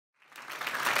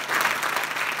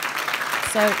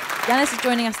So Janis is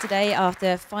joining us today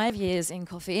after 5 years in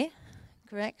coffee,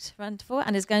 correct, Randfor,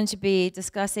 and is going to be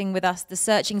discussing with us the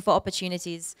searching for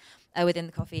opportunities within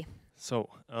the coffee. So,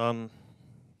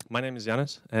 my name is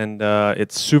Janis, and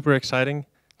it's super exciting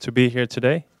to be here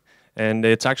today. And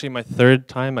it's actually my third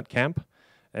time at camp,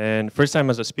 and first time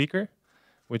as a speaker,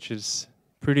 which is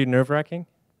pretty nerve-wracking,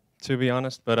 to be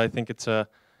honest. But I think it's a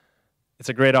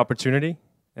great opportunity,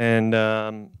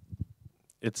 and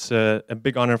it's a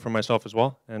big honor for myself as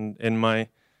well. And in my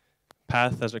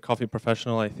path as a coffee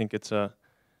professional, I think it's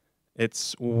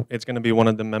going to be one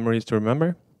of the memories to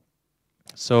remember.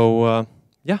 So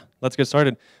yeah, let's get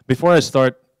started. Before I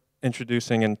start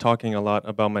introducing and talking a lot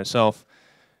about myself,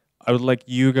 I would like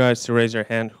you guys to raise your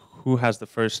hand. Who has the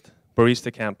first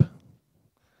barista camp?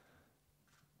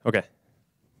 Okay.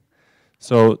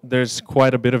 So there's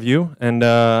quite a bit of you, and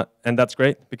that's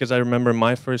great because I remember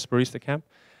my first barista camp,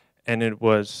 and it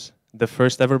was the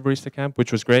first ever barista camp,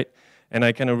 which was great, and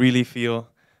I kind of really feel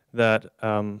that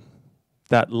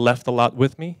that left a lot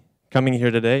with me coming here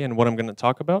today and what I'm going to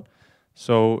talk about.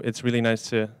 So it's really nice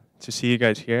to see you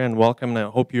guys here and welcome, and I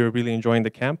hope you're really enjoying the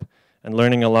camp and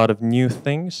learning a lot of new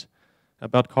things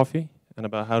about coffee and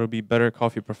about how to be better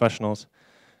coffee professionals.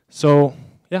 So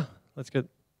yeah, let's get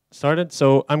started.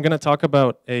 So I'm going to talk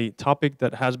about a topic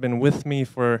that has been with me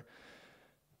for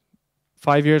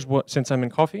 5 years since I'm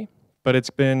in coffee, but it's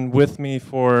been with me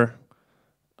for,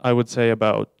 I would say,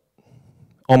 about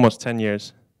almost 10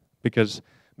 years, because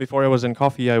before I was in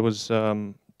coffee, I was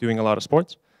doing a lot of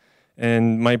sports,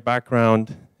 and my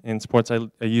background in sports, I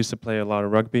used to play a lot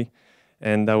of rugby,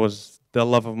 and that was the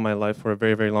love of my life for a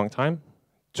very, very long time,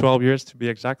 12 years to be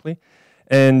exactly,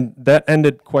 and that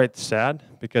ended quite sad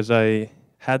because I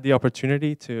had the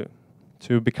opportunity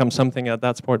to become something at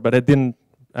that sport, but I didn't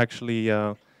actually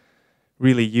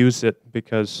really use it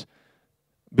because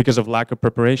of lack of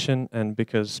preparation and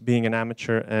because being an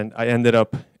amateur, and I ended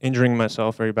up injuring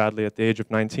myself very badly at the age of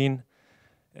 19.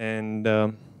 And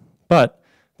but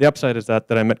the upside is that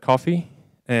I met coffee,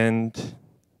 and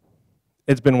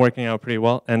it's been working out pretty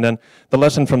well. And then the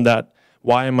lesson from that,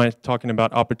 why am I talking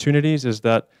about opportunities, is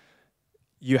that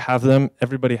you have them,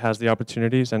 everybody has the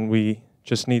opportunities, and we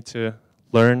just need to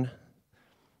learn,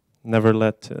 never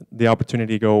let the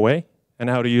opportunity go away,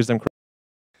 and how to use them correctly.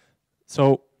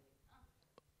 So,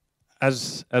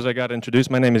 as I got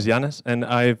introduced, my name is Janis, and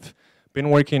I've been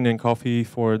working in coffee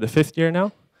for the 5th year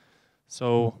now.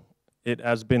 So it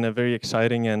has been a very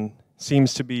exciting and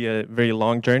seems to be a very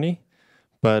long journey,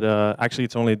 but actually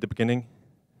it's only the beginning.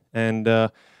 And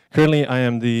currently I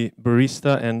am the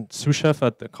barista and sous chef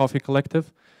at the Coffee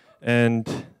Collective,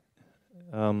 and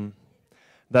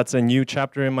that's a new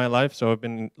chapter in my life. So I've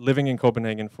been living in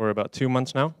Copenhagen for about 2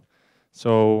 months now.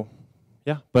 So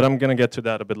yeah, but I'm gonna get to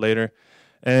that a bit later.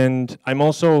 And I'm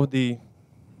also the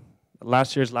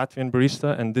last year's Latvian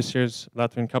barista and this year's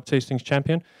Latvian Cup Tastings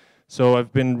champion. So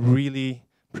I've been really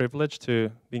privileged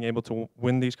to being able to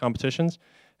win these competitions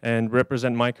and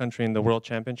represent my country in the World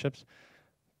Championships.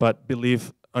 But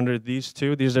believe under these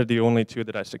two, these are the only two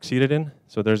that I succeeded in.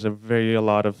 So there's a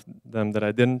lot of them that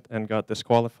I didn't and got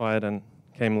disqualified and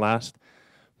came last.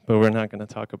 But we're not going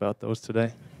to talk about those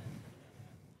today.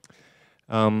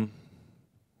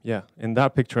 Yeah, in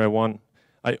that picture I won.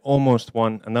 I almost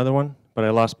won another one, but I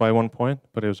lost by 1 point,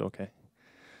 but it was okay.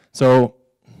 So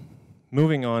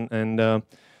moving on, and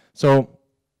so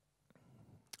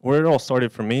where it all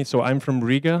started for me, so I'm from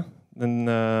Riga, and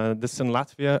this is in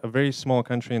Latvia, a very small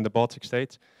country in the Baltic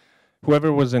states.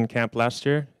 Whoever was in camp last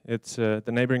year, it's the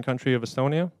neighboring country of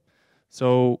Estonia.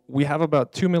 So we have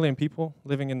about 2 million people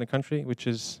living in the country, which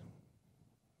is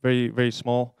very, very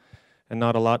small and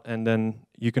not a lot. And then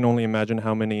you can only imagine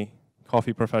how many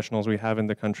coffee professionals we have in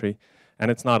the country. And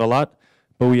it's not a lot,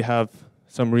 but we have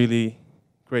some really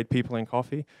great people in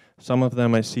coffee. Some of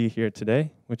them I see here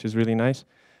today, which is really nice.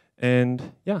 And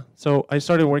yeah, so I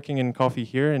started working in coffee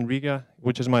here in Riga,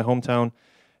 which is my hometown,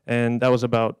 and that was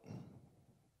about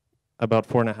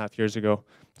 4.5 years ago.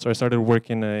 So I started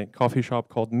working in a coffee shop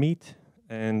called Meat,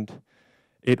 and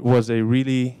it was a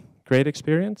really great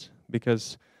experience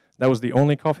because that was the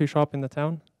only coffee shop in the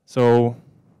town. So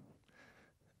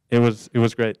it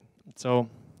was great. So,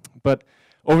 but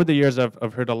over the years,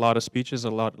 I've heard a lot of speeches, a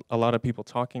lot of people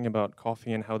talking about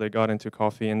coffee and how they got into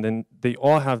coffee, and then they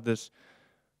all have this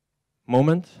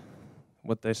moment,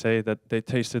 what they say, that they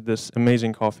tasted this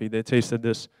amazing coffee. They tasted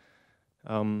this.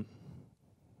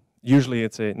 Usually,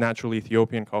 it's a natural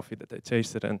Ethiopian coffee that they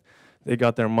tasted, and they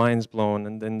got their minds blown,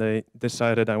 and then they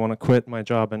decided, I want to quit my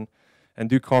job and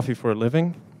do coffee for a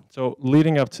living. So,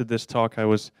 leading up to this talk, I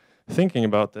was thinking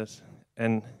about this,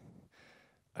 and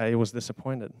I was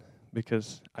disappointed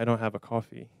because I don't have a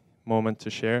coffee moment to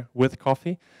share with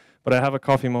coffee, but I have a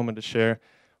coffee moment to share,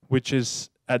 which is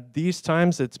at these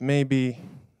times it's maybe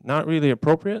not really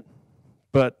appropriate,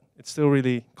 but it's still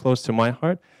really close to my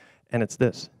heart, and it's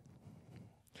this.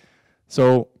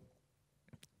 So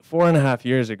 4.5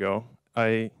 years ago,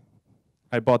 I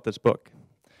bought this book,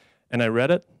 and I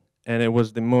read it, and it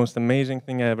was the most amazing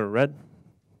thing I ever read.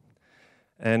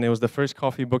 And it was the first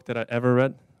coffee book that I ever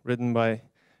read, written by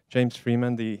James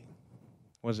Freeman, the,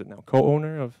 what is it now,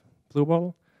 co-owner of Blue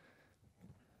Bottle.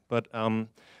 But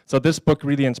so this book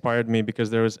really inspired me because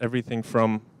there was everything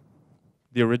from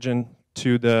the origin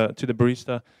to the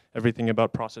barista, everything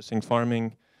about processing,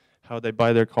 farming, how they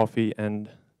buy their coffee, and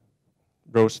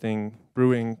roasting,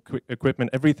 brewing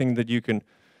equipment, everything that you can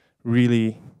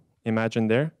really imagine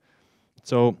there.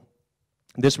 So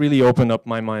this really opened up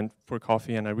my mind for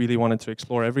coffee, and I really wanted to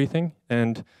explore everything.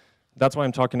 And that's why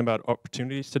I'm talking about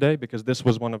opportunities today, because this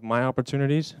was one of my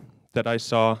opportunities that I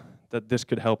saw that this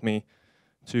could help me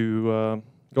to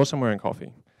go somewhere in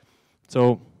coffee.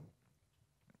 So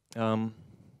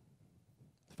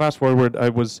fast forward, I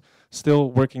was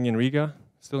still working in Riga,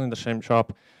 still in the same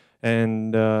shop,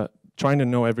 and trying to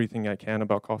know everything I can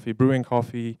about coffee, brewing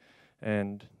coffee,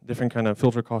 and different kind of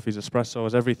filter coffees,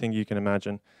 espressos, everything you can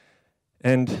imagine.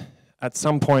 And at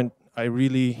some point, I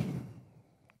really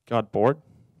got bored.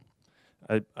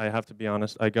 I have to be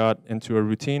honest. I got into a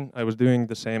routine. I was doing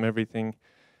the same, everything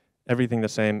the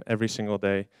same every single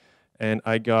day. And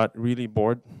I got really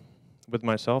bored with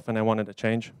myself, and I wanted to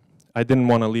change. I didn't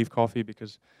want to leave coffee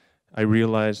because I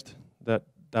realized that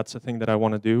that's the thing that I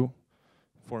want to do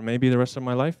for maybe the rest of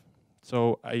my life.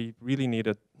 So I really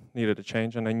needed a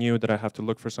change, and I knew that I have to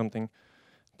look for something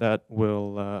that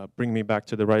will bring me back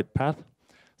to the right path.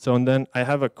 So, and then I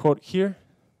have a quote here,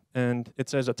 and it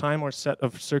says, "A time or set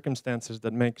of circumstances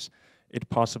that makes it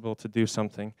possible to do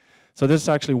something." So this is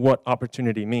actually what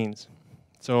opportunity means.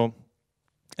 So,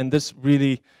 and this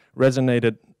really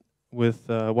resonated with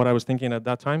what I was thinking at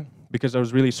that time, because I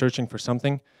was really searching for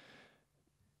something,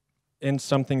 in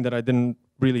something that I didn't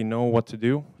really know what to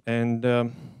do. And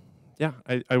yeah,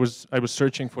 I was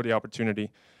searching for the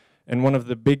opportunity. And one of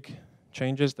the big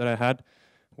changes that I had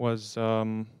was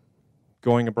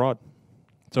going abroad.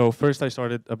 So first I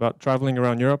started about traveling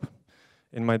around Europe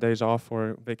in my days off,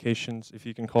 or vacations, if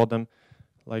you can call them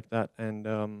like that.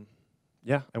 And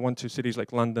yeah, I went to cities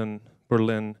like London,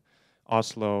 Berlin,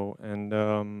 Oslo, and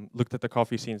looked at the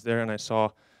coffee scenes there, and I saw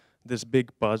this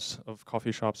big buzz of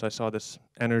coffee shops. I saw this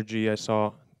energy, I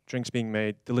saw drinks being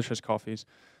made, delicious coffees.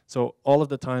 So all of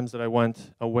the times that I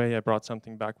went away, I brought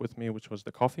something back with me, which was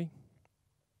the coffee.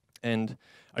 And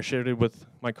I shared it with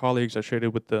my colleagues, I shared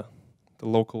it with the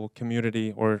local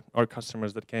community or our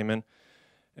customers that came in.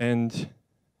 And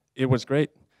it was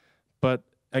great. But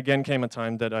again came a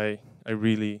time that I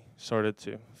really started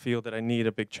to feel that I need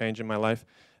a big change in my life.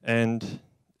 And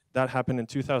that happened in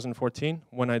 2014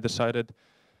 when I decided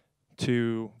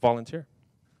to volunteer.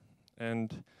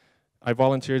 And I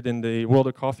volunteered in the World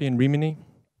of Coffee in Rimini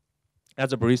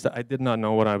as a barista. I did not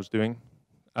know what I was doing.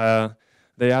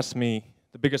 They asked me,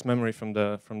 the biggest memory from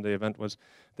the event was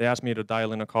they asked me to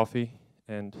dial in a coffee,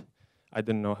 and I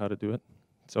didn't know how to do it.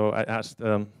 So I asked,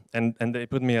 and they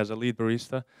put me as a lead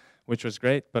barista, which was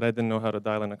great, but I didn't know how to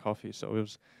dial in a coffee. So it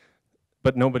was,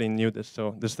 but nobody knew this.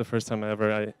 So this is the first time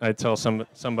I tell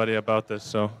somebody about this.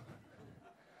 So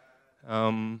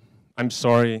I'm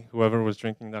sorry, whoever was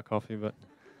drinking that coffee, but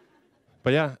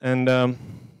yeah. And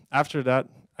after that,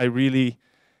 I really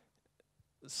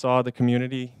saw the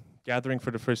community gathering for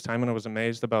the first time, and I was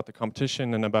amazed about the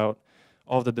competition and about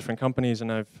all the different companies,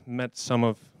 and I've met some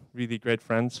of really great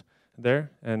friends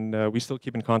there, and we still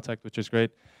keep in contact, which is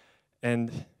great.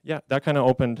 And yeah, that kind of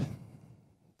opened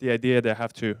the idea that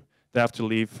I have to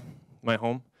leave my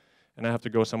home, and I have to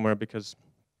go somewhere, because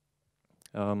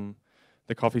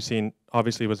the coffee scene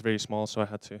obviously was very small, so I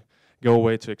had to go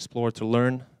away to explore, to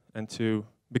learn, and to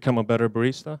become a better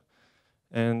barista.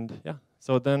 And yeah,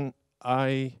 so then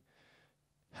I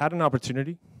had an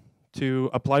opportunity to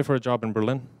apply for a job in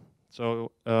Berlin.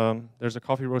 So there's a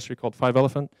coffee roastery called Five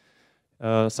Elephant.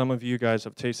 Some of you guys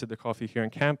have tasted the coffee here in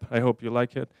camp. I hope you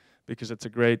like it, because it's a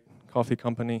great coffee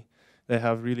company. They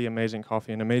have really amazing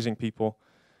coffee and amazing people.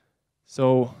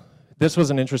 So this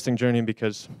was an interesting journey,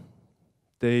 because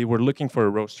they were looking for a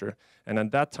roaster. And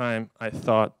at that time, I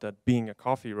thought that being a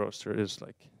coffee roaster is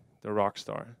like the rock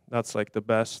star. That's like the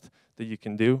best that you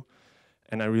can do.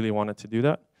 And I really wanted to do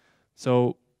that.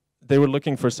 So they were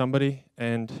looking for somebody,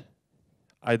 and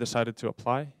I decided to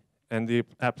apply. And the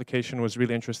application was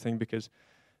really interesting, because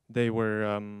they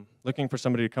were looking for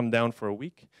somebody to come down for a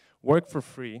week, work for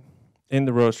free, in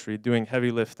the roastery doing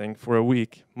heavy lifting for a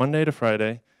week, Monday to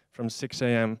Friday, from 6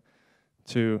 a.m.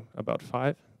 to about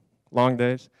 5, long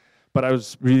days. But I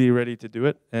was really ready to do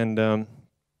it, and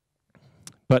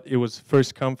but it was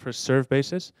first come, first serve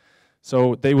basis.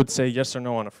 So they would say yes or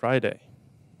no on a Friday.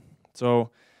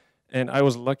 So, and I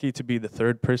was lucky to be the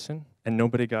third person, and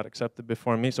nobody got accepted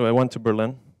before me. So I went to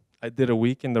Berlin. I did a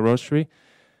week in the roastery.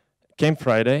 Came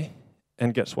Friday,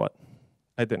 and guess what?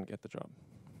 I didn't get the job.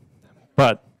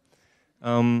 But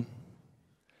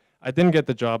I didn't get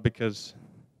the job because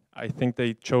I think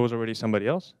they chose already somebody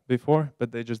else before,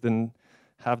 but they just didn't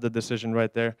have the decision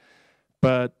right there.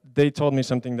 But they told me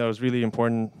something that was really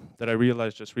important that I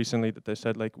realized just recently, that they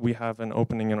said, like, we have an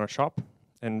opening in our shop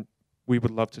and we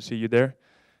would love to see you there.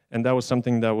 And that was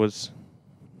something that was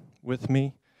with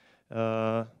me,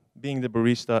 being the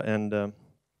barista and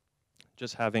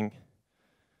just having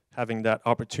that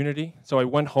opportunity. So I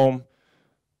went home,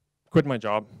 quit my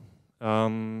job,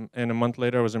 and a month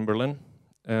later I was in Berlin,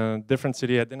 different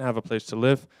city. I didn't have a place to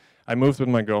live. I moved with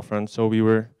my girlfriend, so we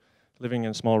were living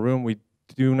in a small room. We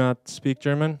do not speak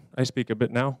German. I speak a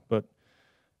bit now,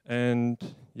 and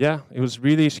yeah, it was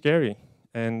really scary.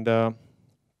 And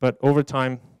but over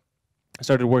time, I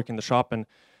started working the shop, and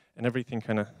everything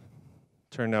kind of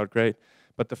turned out great.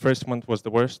 But the first month was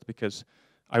the worst because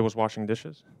I was washing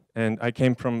dishes, and I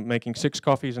came from making 6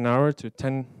 coffees an hour to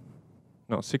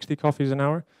 60 coffees an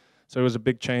hour. So it was a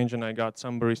big change, and I got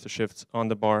some barista shifts on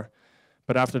the bar.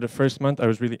 But after the first month, I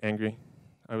was really angry.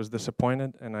 I was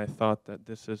disappointed, and I thought that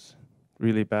this is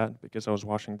really bad because I was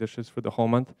washing dishes for the whole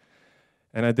month,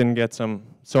 and I didn't get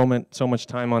so much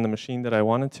time on the machine that I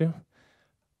wanted to.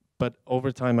 But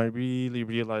over time, I really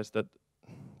realized that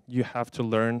you have to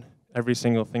learn every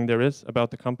single thing there is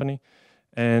about the company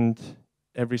and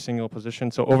every single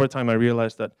position. So over time, I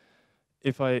realized that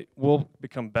if I will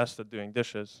become best at doing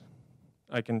dishes,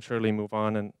 I can surely move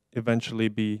on and eventually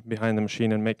be behind the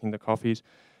machine and making the coffees.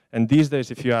 And these days,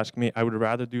 if you ask me, I would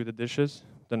rather do the dishes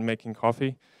than making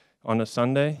coffee on a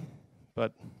Sunday,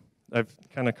 but I've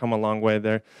kind of come a long way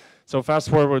there. So fast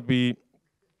forward,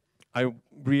 I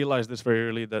realized this very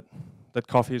early, that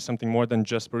coffee is something more than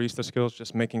just barista skills,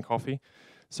 just making coffee.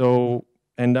 So,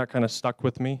 and that kind of stuck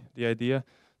with me, the idea.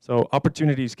 So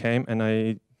opportunities came, and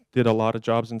I did a lot of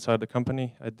jobs inside the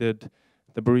company. I did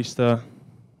the barista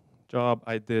job.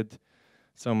 I did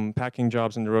some packing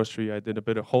jobs in the roastery. I did a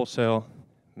bit of wholesale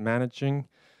managing,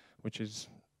 which is,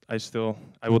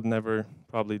 I would never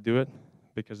probably do it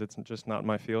because it's just not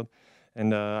my field.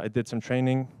 And I did some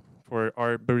training for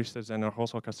our baristas and our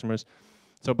wholesale customers.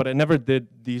 So, but I never did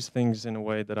these things in a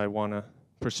way that I want to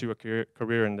pursue a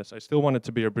career in this. I still wanted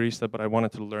to be a barista, but I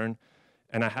wanted to learn,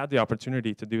 and I had the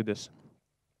opportunity to do this.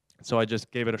 So I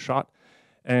just gave it a shot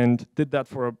and did that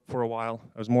for a while.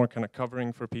 I was more kind of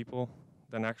covering for people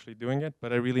than actually doing it,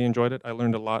 but I really enjoyed it. I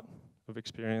learned a lot of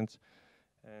experience,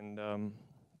 and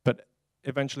but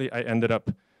eventually I ended up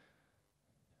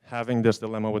having this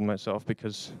dilemma with myself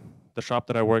because the shop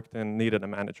that I worked in needed a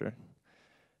manager,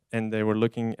 and they were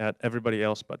looking at everybody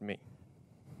else but me.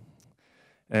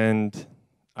 And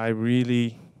I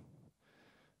really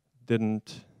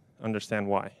didn't understand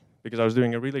why, because I was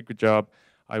doing a really good job.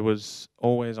 I was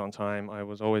always on time. I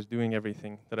was always doing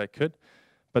everything that I could.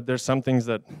 But there's some things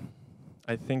that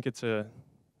I think it's a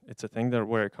thing that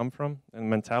where I come from, and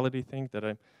mentality thing, that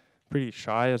I'm pretty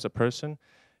shy as a person.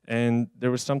 And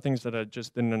there were some things that I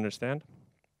just didn't understand.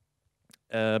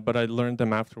 But I learned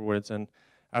them afterwards. And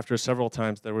after several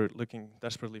times they were looking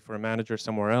desperately for a manager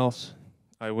somewhere else,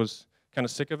 I was kind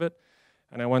of sick of it.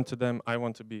 And I went to them, I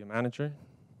want to be a manager.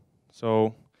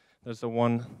 So there's the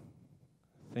one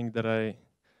thing that I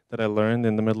learned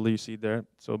in the middle you see there.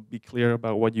 So be clear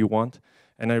about what you want.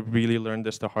 And I really learned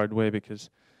this the hard way, because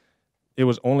it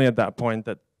was only at that point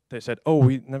that they said, oh,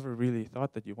 we never really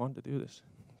thought that you wanted to do this.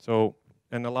 So,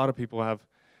 and a lot of people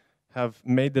have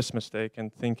made this mistake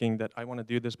and thinking that I want to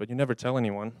do this, but you never tell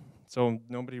anyone. So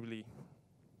nobody really,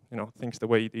 thinks the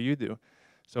way you do.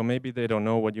 So maybe they don't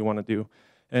know what you want to do.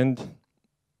 And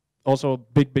also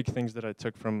big things that I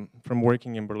took from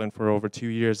working in Berlin for over 2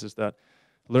 years is that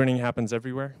learning happens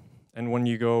everywhere. And when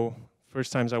you go,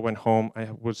 first times I went home, I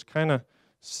was kind of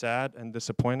sad and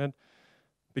disappointed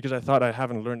because I thought I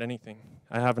haven't learned anything.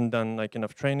 I haven't done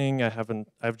enough training.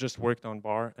 I've just worked on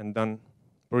bar and done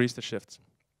barista shifts.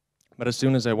 But as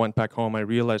soon as I went back home, I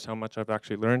realized how much I've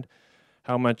actually learned,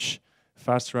 how much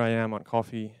faster I am on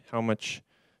coffee, how much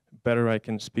better I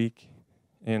can speak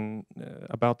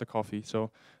about the coffee.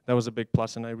 So that was a big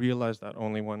plus, and I realized that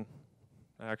only when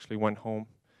I actually went home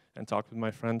and talked with my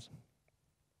friends.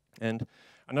 And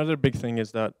another big thing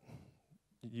is that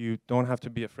you don't have to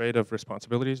be afraid of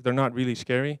responsibilities. They're not really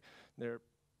scary. they're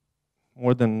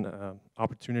more than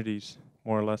opportunities,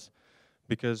 more or less,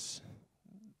 because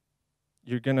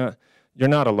you're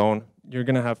not alone. You're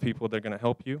gonna have people that are gonna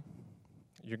help you.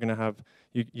 You're gonna have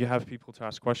you have people to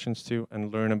ask questions to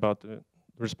and learn about the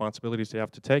responsibilities they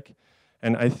have to take.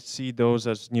 And I see those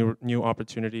as new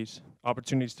opportunities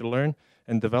to learn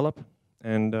and develop.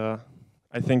 And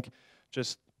I think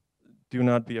just do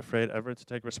not be afraid ever to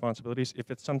take responsibilities.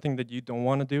 If it's something that you don't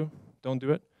want to do, don't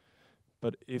do it.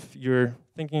 But if you're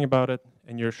thinking about it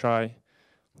and you're shy,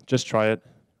 just try it.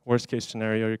 Worst case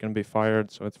scenario, you're going to be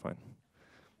fired, so it's fine.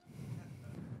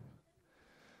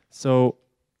 So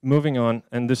moving on,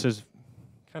 and this is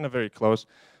kind of very close.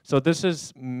 So this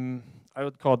is, I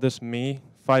would call this me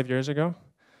 5 years ago.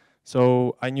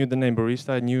 So I knew the name Barista.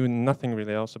 I knew nothing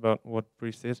really else about what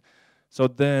Barista is. So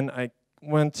then I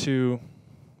went to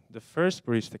the first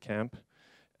Barista camp,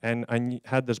 and I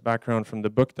had this background from the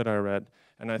book that I read,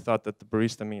 and I thought that the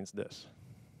Barista means this.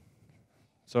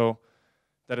 So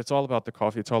that it's all about the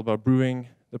coffee. It's all about brewing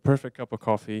the perfect cup of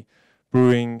coffee,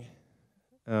 brewing,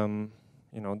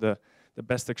 the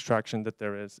best extraction that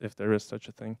there is, if there is such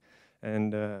a thing,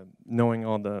 and knowing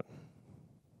all the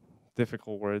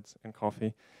difficult words in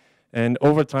coffee. And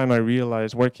over time, I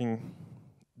realized, working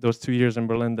those 2 years in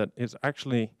Berlin, that it's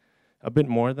actually a bit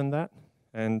more than that.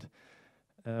 And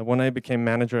when I became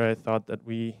manager, I thought that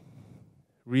we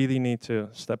really need to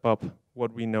step up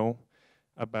what we know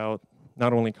about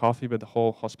not only coffee, but the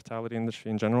whole hospitality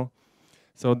industry in general.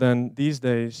 So then these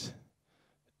days,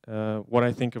 what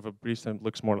I think of a barista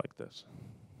looks more like this.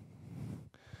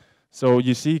 So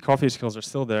you see, coffee skills are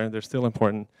still there, they're still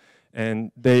important,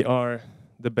 and they are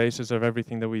the basis of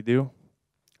everything that we do,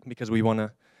 because we want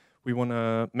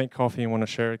to make coffee and want to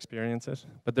share experiences.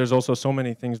 But there's also so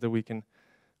many things that we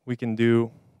can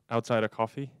do outside of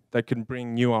coffee that can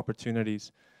bring new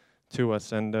opportunities to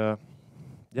us. And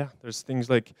yeah, there's things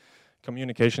like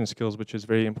communication skills, which is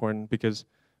very important, because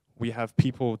we have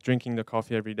people drinking the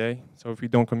coffee every day. So if we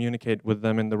don't communicate with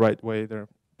them in the right way, they're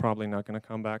probably not going to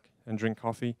come back and drink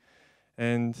coffee.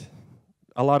 And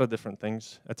a lot of different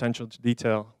things. Attention to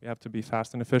detail. We have to be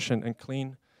fast and efficient and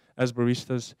clean as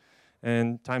baristas.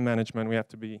 And time management, we have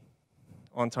to be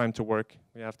on time to work.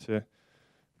 We have to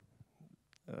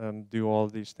do all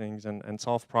of these things and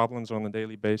solve problems on a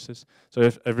daily basis. So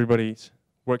if everybody's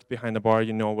worked behind the bar,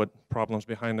 you know what problems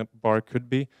behind the bar could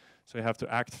be. So you have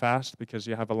to act fast, because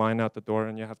you have a line out the door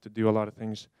and you have to do a lot of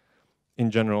things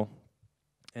in general.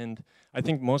 And I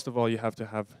think most of all, you have to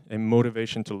have a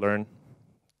motivation to learn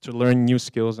new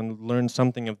skills and learn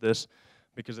something of this,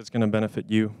 because it's going to benefit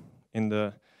you in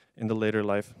the later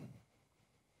life.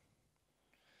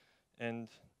 And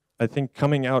I think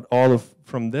coming out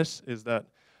from this is that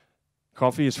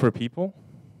coffee is for people,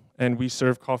 and we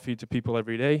serve coffee to people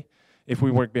every day. If we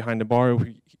work behind the bar,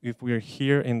 if we are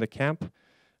here in the camp,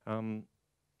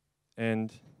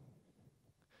 and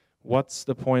what's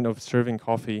the point of serving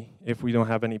coffee if we don't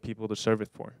have any people to serve it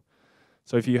for?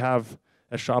 So if you have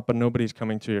a shop but nobody's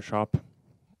coming to your shop,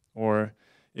 or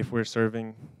if we're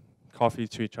serving coffee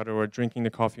to each other or drinking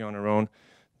the coffee on our own,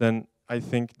 then I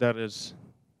think that is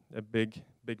a big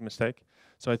mistake.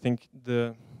 So I think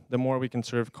the more we can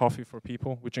serve coffee for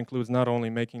people, which includes not only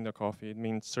making the coffee, it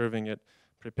means serving it,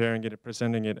 preparing it,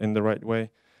 presenting it in the right way.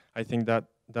 I think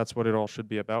that's what it all should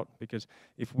be about, because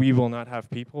if we will not have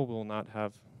people, we'll not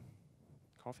have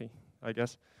coffee, I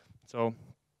guess. So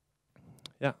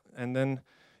yeah, and then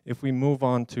if we move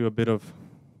on to a bit of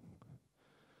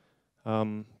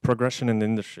progression in the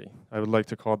industry, I would like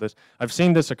to call this. I've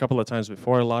seen this a couple of times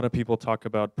before. A lot of people talk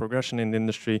about progression in the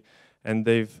industry, and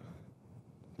they've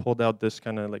pulled out this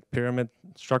kind of like pyramid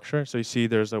structure. So you see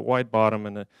there's a wide bottom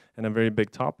and a very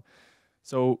big top.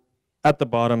 So at the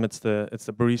bottom, it's the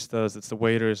baristas, it's the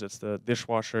waiters, it's the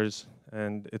dishwashers,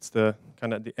 and it's the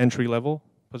kind of the entry-level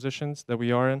positions that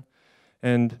we are in.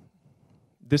 And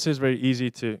this is very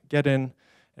easy to get in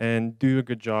and do a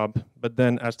good job, but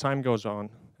then as time goes on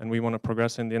and we want to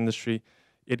progress in the industry,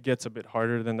 it gets a bit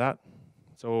harder than that.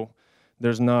 So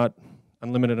there's not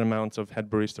unlimited amounts of head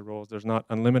barista roles, there's not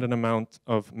unlimited amount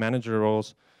of manager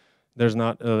roles, there's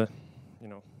not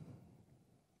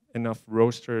enough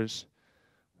roaster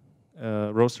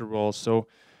roles, so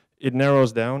it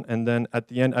narrows down. And then at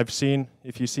the end,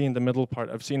 if you see in the middle part,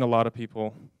 I've seen a lot of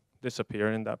people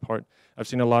disappear in that part. I've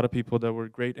seen a lot of people that were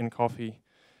great in coffee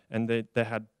and they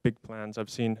had big plans. I've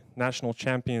seen national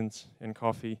champions in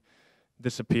coffee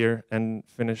disappear and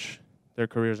finish their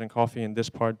careers in coffee in this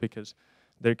part because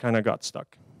they kind of got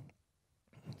stuck.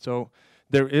 So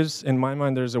there is, in my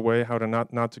mind, there's a way how to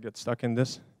not to get stuck in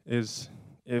this, is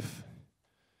if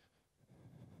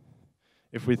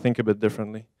we think a bit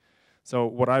differently. So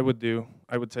what I would do,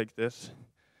 I would take this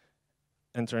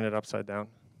and turn it upside down.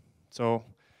 So,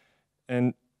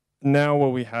 and now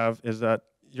what we have is that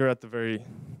you're at the very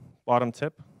bottom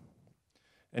tip,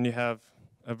 and you have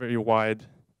a very wide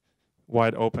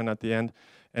open at the end.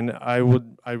 And I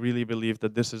really believe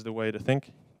that this is the way to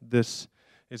think. This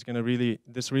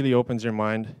really opens your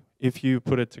mind if you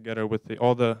put it together with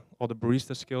all the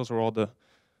barista skills, or all the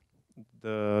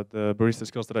barista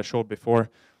skills that I showed before.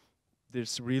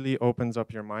 This really opens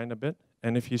up your mind a bit.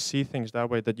 And if you see things that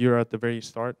way, that you're at the very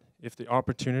start, if the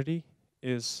opportunity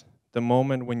is the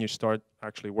moment when you start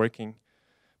actually working,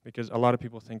 because a lot of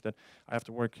people think that I have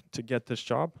to work to get this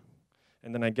job,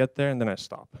 and then I get there and then I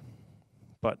stop.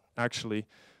 But actually,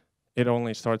 it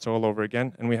only starts all over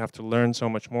again, and we have to learn so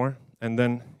much more. And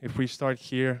then if we start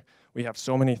here, we have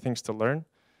so many things to learn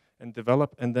and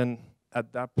develop, and then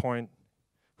at that point,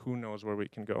 who knows where we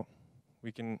can go.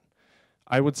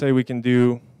 I would say we can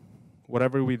do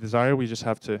whatever we desire. We just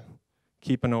have to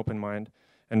keep an open mind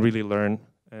and really learn,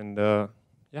 and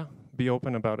yeah, be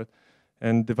open about it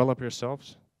and develop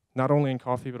yourselves, not only in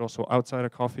coffee, but also outside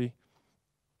of coffee.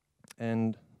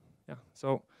 And yeah,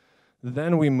 so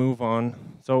then we move on.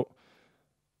 So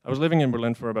I was living in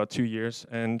Berlin for about 2 years,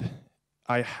 and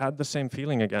I had the same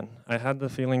feeling again. I had the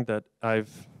feeling that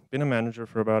I've been a manager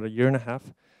for about 1.5 years.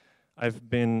 I've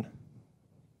been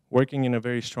working in a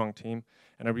very strong team,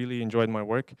 and I really enjoyed my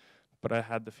work, but I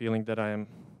had the feeling that I am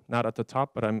not at the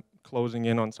top, but I'm closing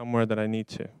in on somewhere that I need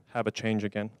to have a change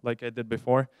again, like I did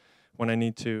before when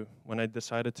I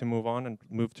decided to move on and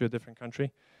move to a different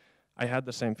country. I had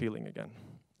the same feeling again.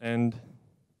 And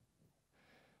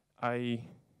I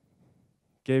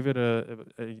gave it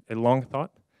a long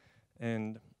thought,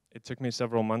 and it took me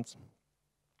several months.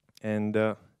 And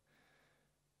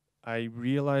I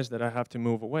realized that I have to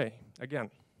move away again.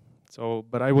 So,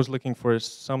 but I was looking for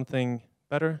something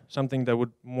better, something that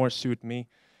would more suit me.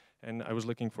 And I was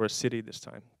looking for a city this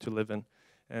time to live in.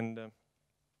 And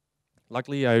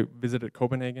luckily, I visited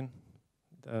Copenhagen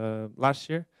last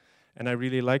year, and I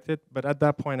really liked it. But at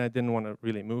that point, I didn't want to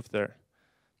really move there.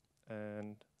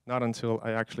 And not until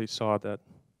I actually saw that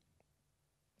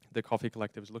the Coffee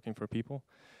Collective is looking for people.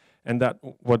 And that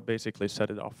what basically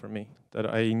set it off for me.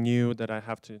 That I knew that I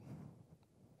have to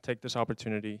take this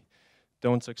opportunity,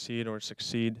 don't succeed or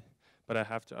succeed, but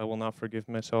I will not forgive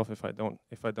myself if I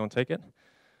don't take it.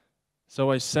 So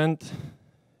I sent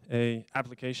a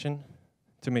application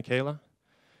to Michaela,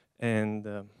 and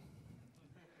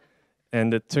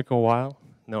it took a while.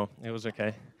 No, it was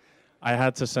okay. I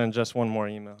had to send just one more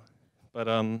email. But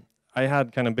I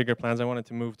had kind of bigger plans. I wanted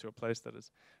to move to a place that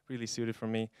is really suited for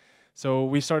me. So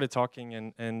we started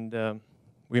talking, and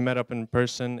we met up in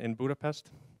person in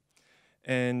Budapest.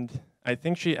 And I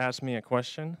think she asked me a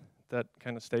question that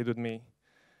kind of stayed with me.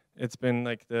 It's been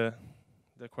like the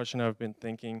question I've been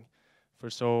thinking for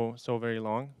so very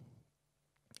long.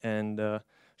 And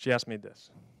she asked me this.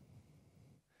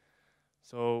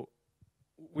 So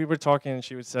we were talking, and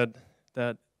she said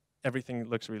that everything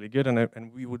looks really good,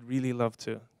 and we would really love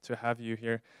to have you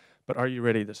here, but are you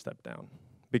ready to step down?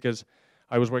 Because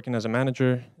I was working as a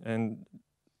manager and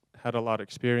had a lot of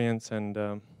experience,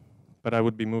 and but I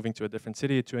would be moving to a different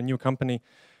city, to a new company,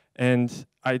 and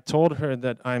I told her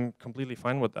that I'm completely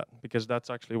fine with that, because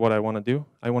that's actually what I want to do.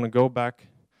 I want to go back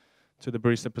to the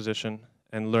barista position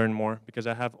and learn more, because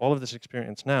I have all of this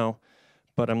experience now,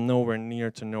 but I'm nowhere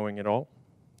near to knowing it all.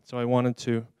 So I wanted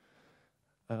to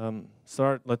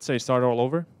start all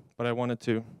over, but I wanted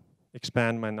to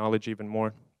expand my knowledge even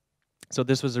more. So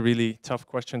this was a really tough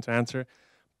question to answer,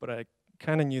 but I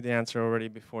kind of knew the answer already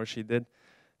before she did.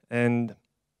 And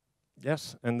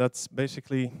yes, and that's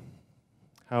basically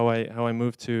how I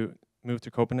moved to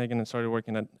Copenhagen and started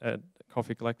working at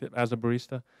Coffee Collective as a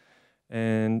barista.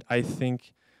 And I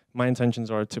think my intentions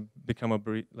are to become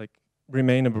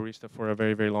remain a barista for a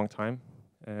very, very long time.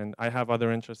 And I have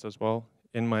other interests as well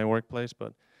in my workplace,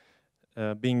 but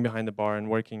being behind the bar and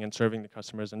working and serving the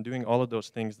customers and doing all of those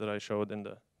things that I showed in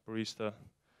the barista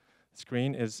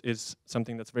screen is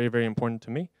something that's very, very important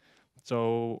to me.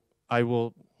 So I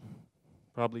will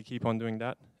probably keep on doing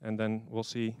that, and then we'll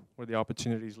see where the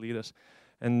opportunities lead us.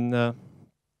 And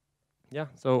yeah,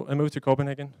 so I moved to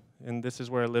Copenhagen, and this is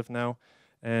where I live now.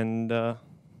 And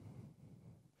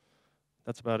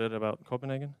that's about it about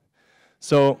Copenhagen.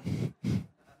 So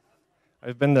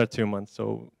I've been there 2 months,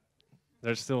 so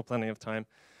there's still plenty of time.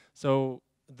 So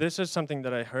this is something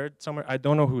that I heard somewhere. I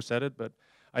don't know who said it, but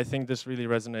I think this really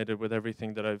resonated with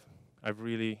everything that I've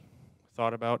really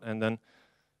thought about, and then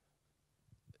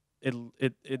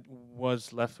it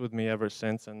was left with me ever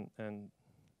since. And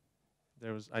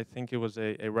I think it was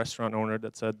a restaurant owner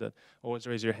that said that always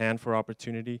raise your hand for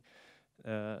opportunity,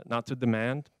 not to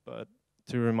demand, but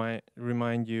to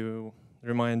remind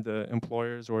the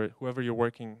employers or whoever you're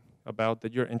working about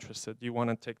that you're interested. You want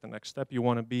to take the next step. You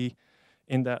want to be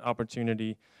in that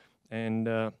opportunity, and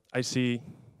I see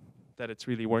that it's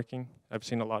really working. I've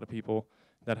seen a lot of people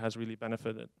that has really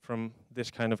benefited from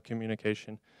this kind of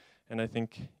communication, and I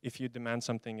think if you demand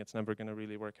something, it's never going to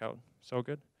really work out so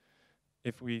good.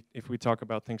 If we talk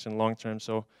about things in long term,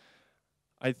 so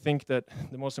I think that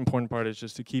the most important part is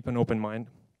just to keep an open mind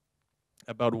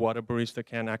about what a barista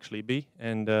can actually be,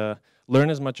 and learn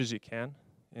as much as you can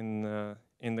in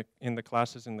the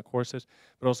classes, in the courses,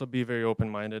 but also be very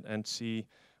open-minded and see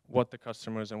what the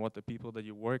customers and what the people that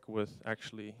you work with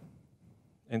actually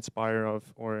inspire of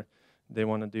or they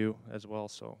want to do as well.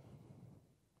 So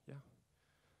yeah,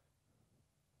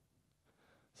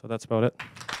 so that's about it.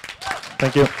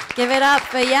 Thank you. Give it up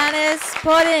for Janis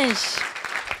Podins.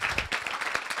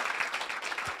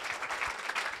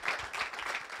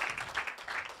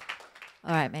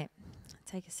 All right, mate.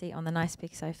 Take a seat on the nice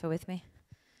big sofa with me.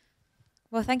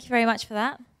 Well, thank you very much for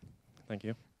that. Thank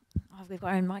you. Oh, we've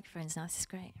got our own microphones now. This is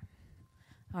great.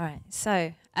 All right.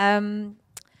 So,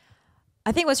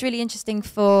 I think what's really interesting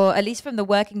for, at least from the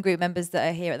working group members that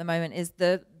are here at the moment, is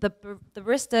the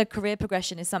barista career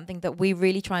progression is something that we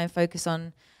really try and focus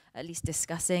on, at least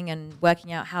discussing and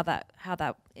working out how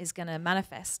that is going to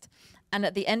manifest. And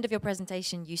at the end of your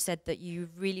presentation, you said that you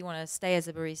really want to stay as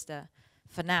a barista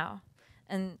for now.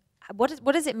 And what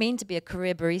does it mean to be a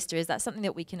career barista? Is that something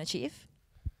that we can achieve?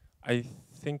 I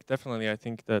think definitely. I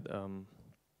think that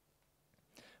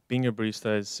being a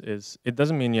barista is it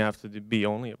doesn't mean you have to be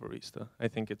only a barista. I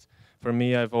think it's, for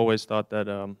me, I've always thought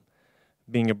that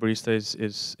being a barista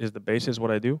is the basis what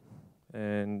I do,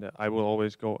 and I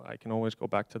can always go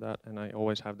back to that, and I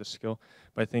always have the skill.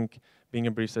 But I think being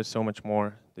a barista is so much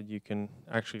more that you can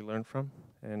actually learn from,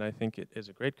 and I think it is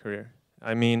a great career.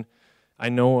 I mean, I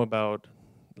know about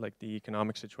like the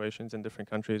economic situations in different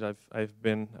countries. I've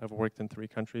worked in 3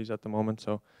 countries at the moment,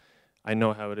 so I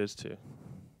know how it is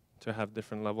to have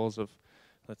different levels of,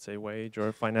 let's say, wage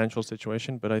or financial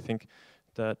situation. But I think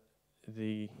that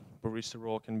the barista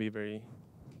role can be very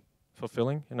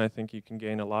fulfilling, and I think you can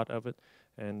gain a lot of it,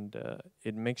 and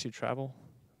it makes you travel.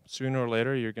 Sooner or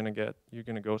later, you're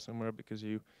gonna go somewhere because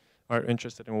you are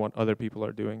interested in what other people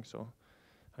are doing. So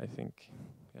I think,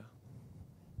 yeah.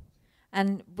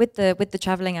 And with the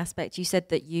traveling aspect, you said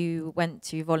that you went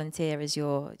to volunteer as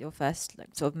your first like,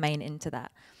 sort of main into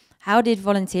that. How did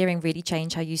volunteering really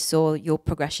change how you saw your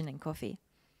progression in coffee?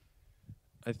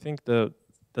 I think the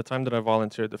time that I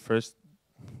volunteered, the first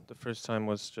time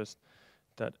was just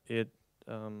that it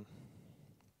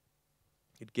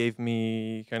gave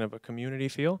me kind of a community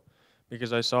feel,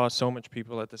 because I saw so much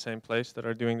people at the same place that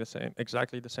are doing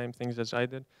exactly the same things as I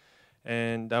did.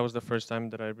 And that was the first time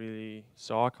that I really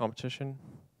saw a competition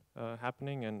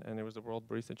happening, and it was the World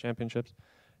Barista Championships,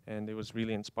 and it was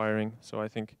really inspiring. So I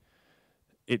think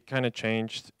it kind of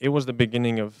changed. It was the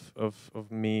beginning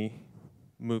of me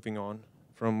moving on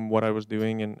from what I was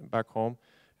doing back home,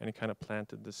 and it kind of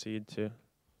planted the seed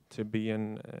to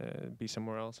be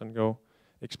somewhere else and go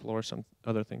explore some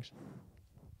other things.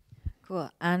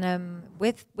 Cool. And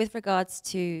with regards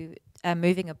to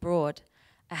moving abroad,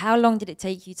 how long did it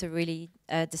take you to really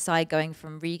decide, going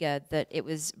from Riga, that it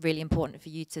was really important for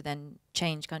you to then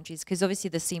change countries? Because obviously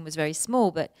the scene was very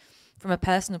small, but from a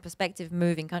personal perspective,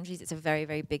 moving countries, it's a very,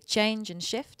 very big change and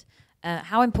shift.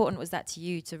 How important was that to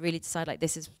you to really decide, like,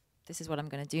 this is what I'm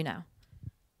going to do now?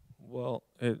 Well,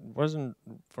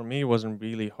 for me, it wasn't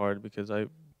really hard, because I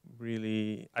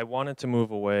wanted to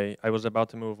move away. I was about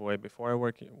to move away before I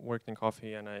worked in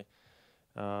coffee, and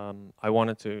I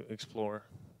wanted to explore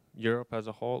Europe as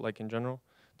a whole, like in general,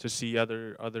 to see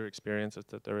other experiences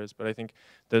that there is. But I think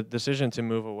the decision to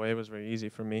move away was very easy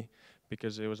for me,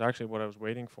 because it was actually what I was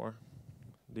waiting for,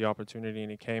 the opportunity,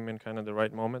 and it came in kind of the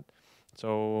right moment.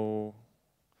 So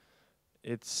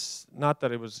it's not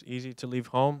that it was easy to leave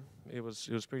home. It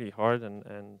was pretty hard,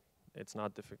 and it's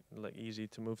not like easy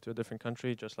to move to a different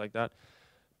country just like that.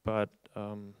 But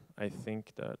I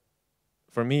think that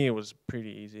for me it was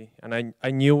pretty easy, and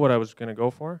I knew what I was going to go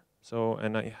for. So,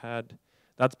 and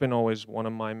that's been always one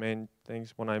of my main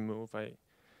things when I move.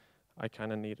 I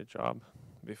kind of need a job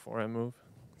before I move.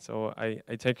 So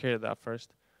I take care of that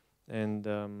first. And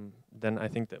then I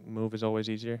think that move is always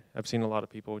easier. I've seen a lot of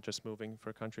people just moving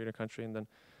from country to country and then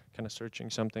kind of searching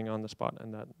something on the spot,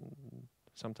 and that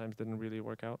sometimes didn't really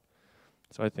work out.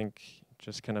 So I think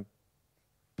just kind of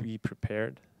be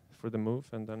prepared for the move,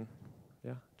 and then,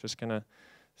 yeah, just kind of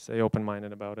stay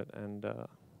open-minded about it, and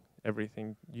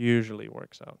everything usually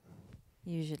works out.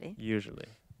 Usually. Usually.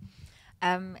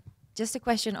 Just a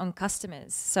question on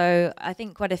customers. So I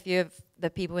think quite a few of the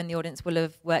people in the audience will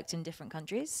have worked in different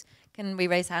countries. Can we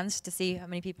raise hands to see how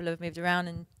many people have moved around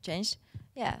and changed?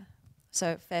 Yeah,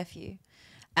 so fair few.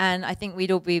 And I think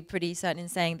we'd all be pretty certain in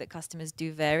saying that customers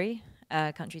do vary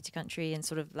country to country in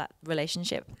sort of that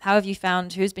relationship. How have you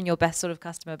found, who's been your best sort of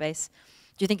customer base?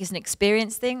 Do you think it's an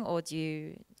experience thing, or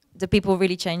do people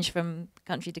really change from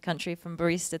country to country, from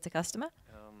barista to customer?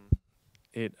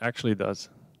 It actually does.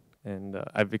 And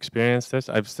I've experienced this.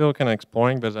 I'm still kind of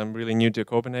exploring because I'm really new to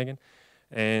Copenhagen.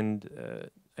 And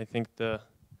I think the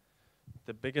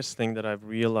biggest thing that I've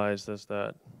realized is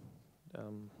that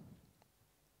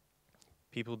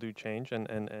people do change,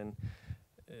 and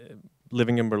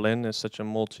living in Berlin is such a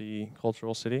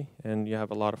multicultural city, and you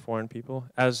have a lot of foreign people,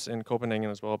 as in Copenhagen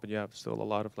as well, but you have still a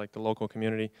lot of like the local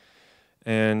community.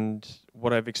 And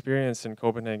what I've experienced in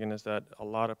Copenhagen is that a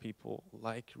lot of people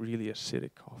like really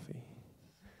acidic coffee.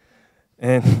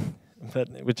 And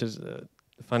which is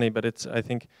funny, but I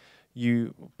think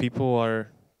people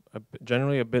are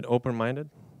generally a bit open-minded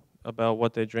about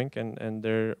what they drink, and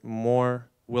they're more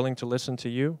willing to listen to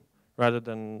you rather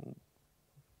than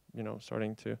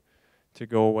starting to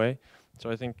go away. So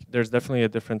I think there's definitely a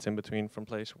difference in between from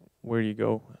place where you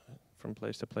go from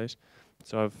place to place.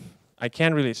 So I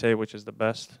can't really say which is the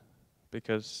best,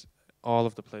 because all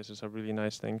of the places have really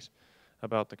nice things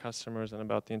about the customers and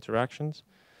about the interactions.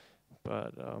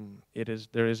 But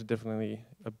there is definitely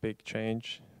a big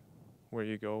change where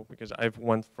you go, because I've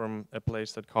went from a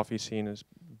place that coffee scene is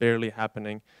barely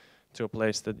happening to a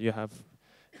place that you have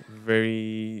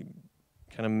very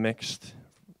kind of mixed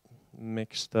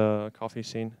coffee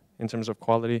scene in terms of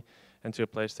quality, and to a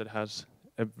place that has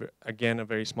again a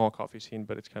very small coffee scene,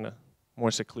 but it's kind of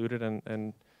more secluded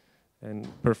and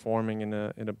performing in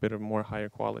a bit of more higher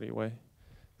quality way.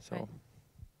 So right.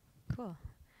 Cool.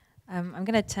 I'm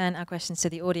going to turn our questions to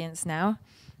the audience now.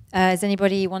 Is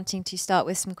anybody wanting to start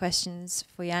with some questions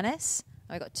for Janis?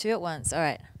 I got two at once. All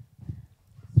right.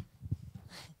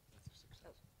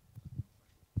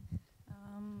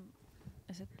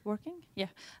 Is it working? Yeah.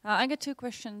 I got two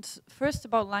questions. First,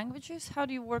 about languages. How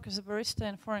do you work as a barista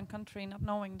in a foreign country not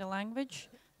knowing the language,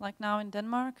 like now in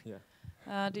Denmark?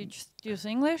 Yeah. Do you just use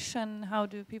English, and how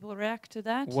do people react to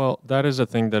that? Well, that is a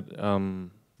thing that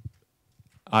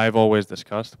I've always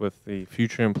discussed with the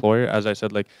future employer. As I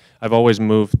said, like I've always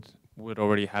moved with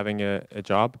already having a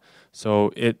job,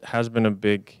 so it has been a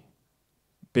big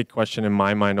question in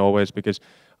my mind always, because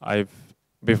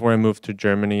before I moved to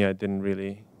Germany, I didn't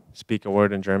really speak a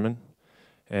word in German,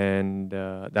 and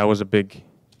that was a big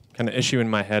kind of issue in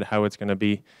my head, how it's going to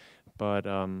be. But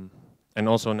and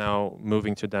also now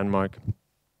moving to Denmark,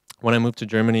 when I moved to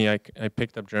Germany, I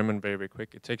picked up German very, very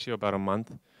quick. It takes you about a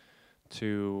month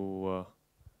to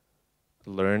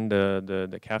learn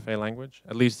the cafe language.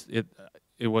 At least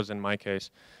it was in my case.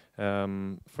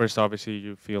 First, obviously,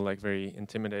 you feel like very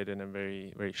intimidated and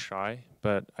very, very shy.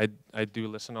 But I do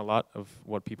listen a lot of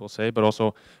what people say. But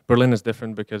also, Berlin is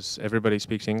different because everybody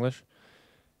speaks English.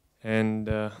 And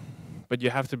but you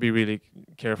have to be really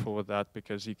careful with that,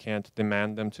 because you can't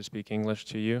demand them to speak English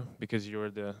to you, because you're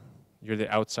the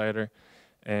outsider.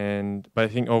 But I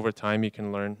think over time you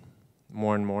can learn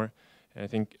more and more. And I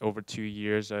think over 2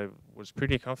 years I was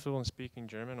pretty comfortable in speaking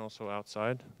German also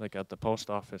outside, like at the post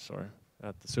office or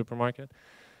at the supermarket.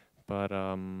 But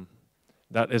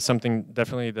that is something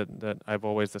definitely that I've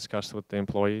always discussed with the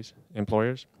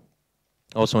employers.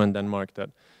 Also in Denmark, that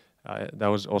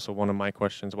was also one of my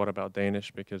questions. What about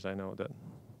Danish? Because I know that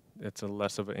it's a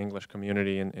less of an English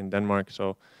community in Denmark.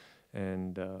 So,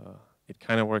 and it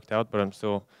kind of worked out. But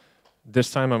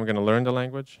this time I'm going to learn the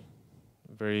language.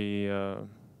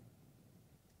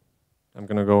 I'm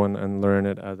going to go and learn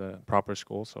it at a proper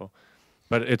school. So,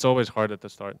 but it's always hard at the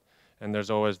start. And there's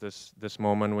always this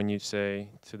moment when you say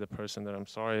to the person that I'm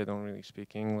sorry, I don't really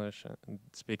speak English, and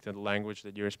speak the language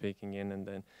that you're speaking in, and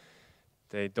then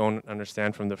they don't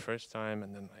understand from the first time,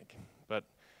 and then but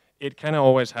it kind of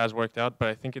always has worked out. But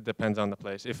I think it depends on the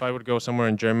place. If I would go somewhere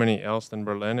in Germany else than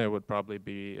Berlin, it would probably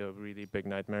be a really big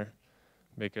nightmare,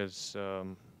 because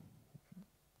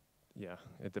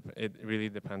it really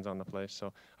depends on the place.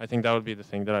 So I think that would be the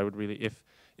thing that I would really,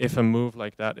 if a move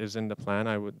like that is in the plan,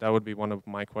 that would be one of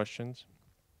my questions.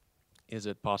 Is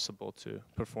it possible to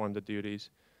perform the duties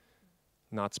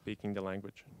not speaking the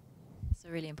language? It's a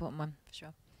really important one, for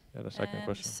sure. Yeah, the second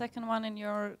question. The second one, in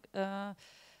your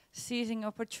seizing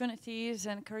opportunities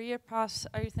and career paths,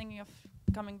 are you thinking of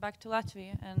coming back to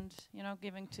Latvia and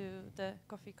giving to the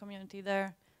coffee community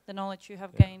there the knowledge you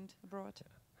have gained abroad?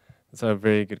 That's a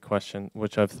very good question,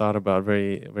 which I've thought about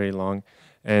very, very long.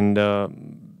 And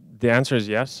the answer is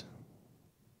yes,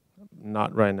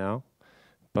 not right now.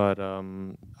 But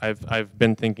I've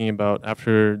been thinking about,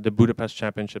 after the Budapest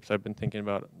Championships, I've been thinking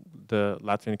about the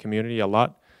Latvian community a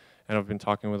lot, and I've been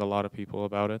talking with a lot of people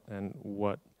about it and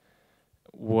what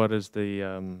is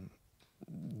the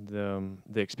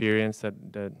experience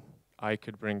that I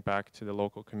could bring back to the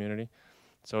local community.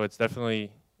 So it's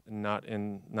definitely not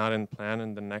in plan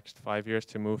in the next 5 years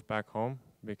to move back home,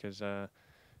 because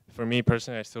for me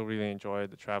personally, I still really enjoy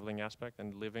the traveling aspect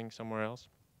and living somewhere else.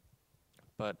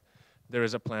 But there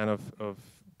is a plan of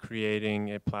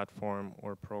creating a platform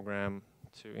or program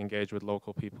to engage with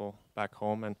local people back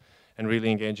home, and really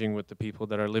engaging with the people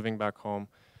that are living back home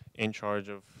in charge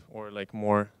of, or like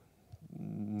more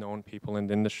known people in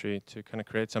the industry, to kind of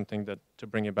create something that to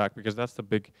bring it back, because that's the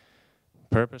big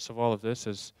purpose of all of this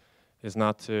is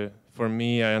not to, for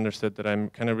me, I understood that I'm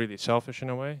kind of really selfish in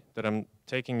a way, that I'm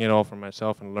taking it all for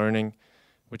myself and learning,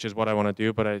 which is what I want to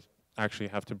do, but I actually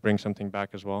have to bring something back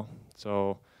as well.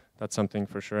 So that's something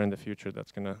for sure in the future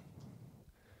that's going to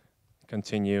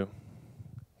continue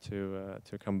to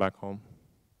come back home.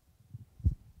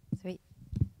 Sweet.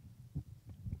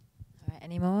 All right,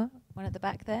 any more? One at the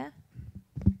back there.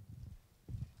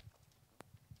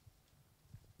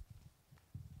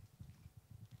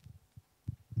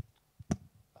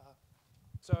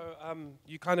 So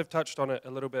you kind of touched on it a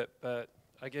little bit, but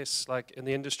I guess like in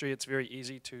the industry, it's very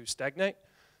easy to stagnate,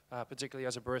 particularly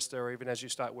as a barista or even as you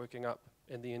start working up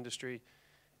in the industry.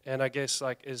 And I guess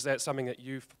like, is that something that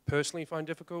you personally find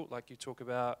difficult? Like you talk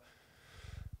about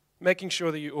making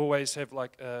sure that you always have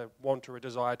like a want or a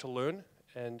desire to learn.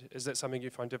 And is that something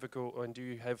you find difficult? And do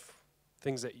you have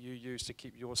things that you use to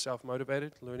keep yourself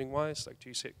motivated learning wise? Like do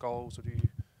you set goals, or do you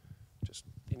just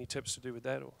any tips to do with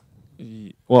that? Or?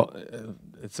 Well,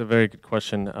 it's a very good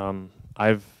question.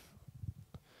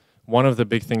 One of the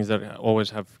big things that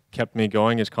always have kept me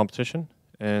going is competition,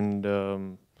 and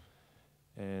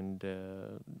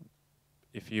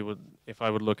if I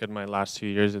would look at my last 2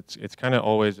 years, it's kind of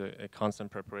always a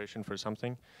constant preparation for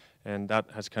something, and that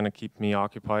has kind of kept me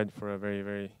occupied for a very,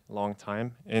 very long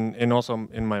time, and also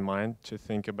in my mind to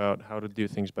think about how to do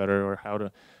things better, or how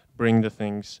to bring the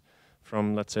things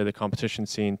from, let's say, the competition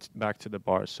scene back to the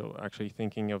bars. So actually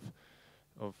thinking of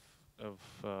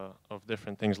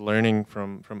different things, learning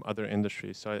from other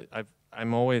industries. So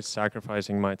I'm always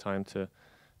sacrificing my time to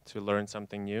learn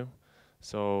something new.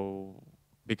 So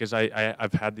because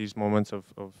I've had these moments of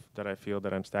that I feel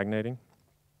that I'm stagnating.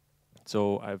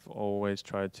 So I've always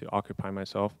tried to occupy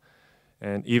myself.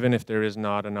 And even if there is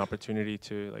not an opportunity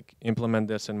to like implement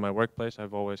this in my workplace,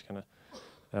 I've always kind of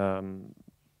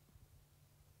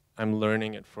I'm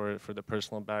learning it for the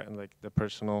personal the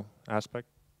personal aspect,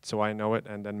 so I know it,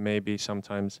 and then maybe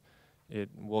sometimes it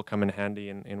will come in handy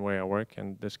in where I work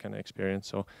and this kind of experience.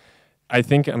 So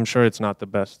I'm sure it's not the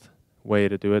best way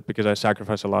to do it, because I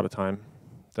sacrifice a lot of time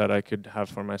that I could have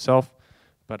for myself,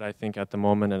 but I think at the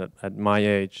moment and at my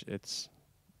age,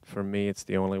 for me it's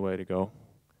the only way to go,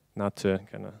 not to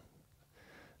kind of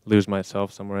lose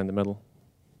myself somewhere in the middle.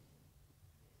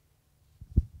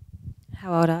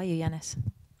 How old are you, Janis?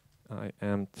 I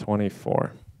am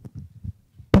 24.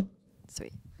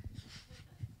 Sweet.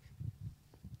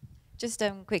 Just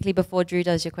quickly before Drew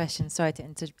does your question, sorry to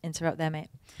interrupt there, mate.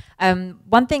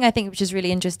 One thing I think which is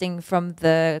really interesting from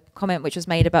the comment which was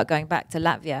made about going back to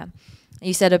Latvia,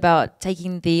 you said about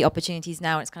taking the opportunities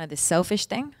now, it's kind of this selfish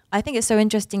thing. I think it's so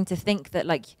interesting to think that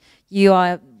like you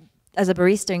are, as a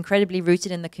barista, incredibly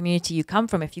rooted in the community you come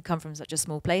from, if you come from such a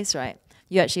small place, right?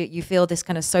 You feel this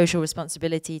kind of social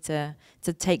responsibility to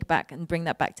take back and bring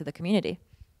that back to the community.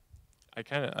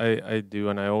 I do,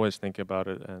 and I always think about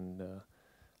it, and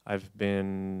I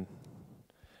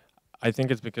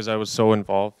think it's because I was so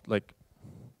involved, like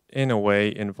in a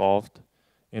way involved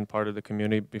in part of the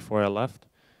community before I left,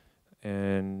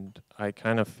 and I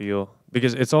kind of feel,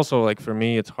 because it's also like for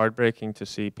me it's heartbreaking to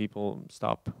see people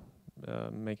stop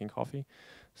making coffee.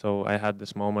 So I had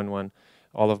this moment when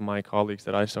all of my colleagues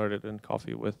that I started in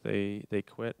coffee with, they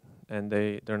quit, and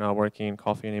they're not working in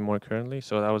coffee anymore currently.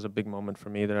 So that was a big moment for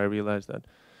me, that I realized that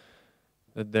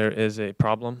there is a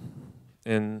problem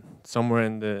in somewhere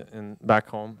in back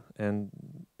home, and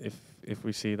if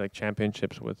we see like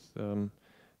championships with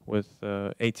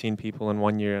 18 people in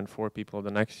 1 year and 4 people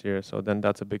the next year, so then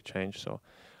that's a big change. So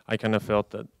I kind of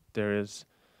felt that there is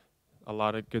a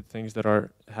lot of good things that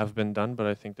have been done, but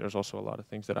I think there's also a lot of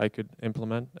things that I could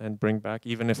implement and bring back,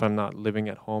 even if I'm not living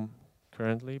at home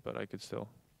currently, but I could still.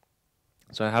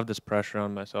 So I have this pressure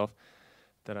on myself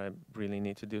that I really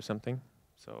need to do something.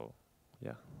 So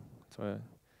yeah, so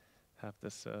I have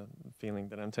this feeling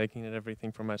that I'm taking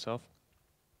everything for myself.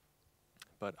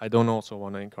 But I don't also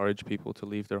want to encourage people to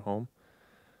leave their home.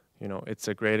 You know, it's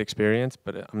a great experience,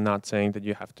 but I'm not saying that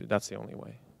you have to. That's the only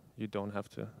way. You don't have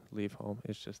to leave home.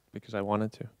 It's just because I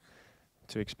wanted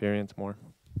to experience more.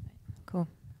 Cool.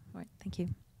 All right, thank you.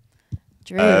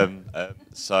 Drew.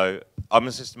 So I'm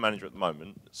assistant manager at the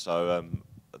moment. So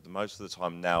most of the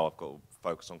time now I've got to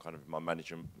focus on kind of my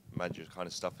manager kind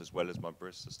of stuff as well as my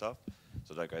barista stuff.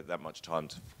 So I don't get that much time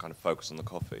to kind of focus on the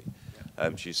coffee.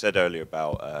 She said earlier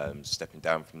about stepping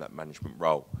down from that management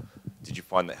role. Did you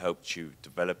find that helped you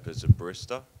develop as a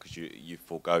barista because you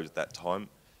forgoed that time?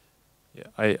 Yeah,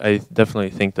 I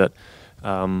definitely think that,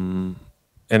 and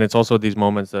it's also these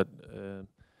moments that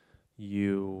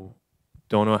you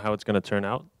don't know how it's going to turn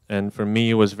out. And for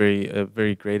me, it was a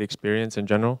very great experience in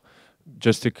general,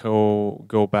 just to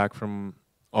go back from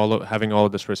having all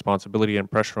of this responsibility and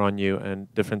pressure on you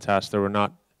and different tasks that were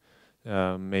not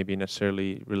maybe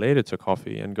necessarily related to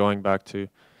coffee, and going back to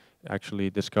actually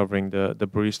discovering the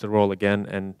barista role again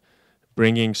and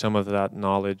bringing some of that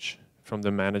knowledge from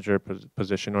the manager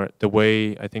position, or the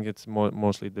way, I think it's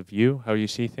mostly the view, how you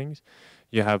see things.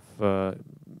 You have,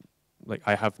 like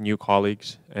I have new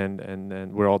colleagues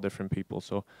and we're all different people.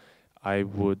 So I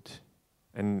would,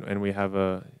 and we have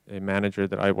a manager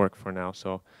that I work for now.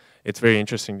 So it's very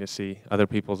interesting to see other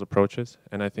people's approaches.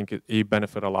 And I think you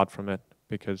benefit a lot from it,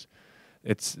 because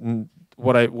it's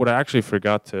what I actually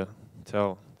forgot to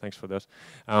tell. Thanks for this.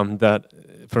 That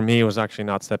for me, it was actually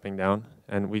not stepping down,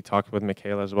 and we talked with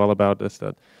Michaela as well about this.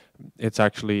 That it's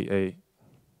actually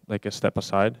like a step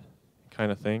aside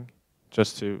kind of thing,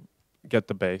 just to get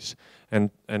the base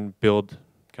and build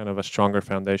kind of a stronger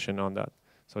foundation on that.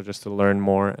 So just to learn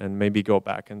more and maybe go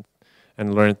back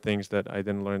and learn things that I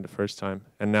didn't learn the first time.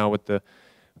 And now with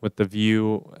the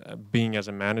view, being as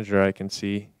a manager, I can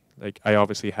see, like, I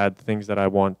obviously had things that I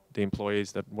want the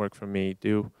employees that work for me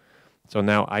do. So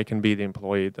now I can be the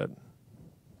employee that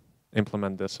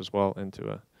implement this as well into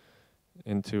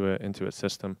a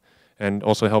system, and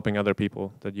also helping other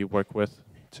people that you work with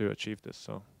to achieve this.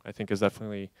 So I think it's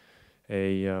definitely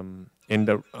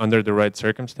under the right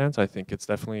circumstance, I think it's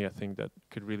definitely a thing that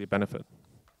could really benefit.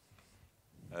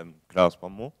 Could I ask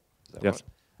one more? Is that Yes.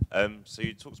 right? So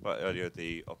you talked about earlier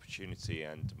the opportunity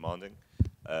and demanding.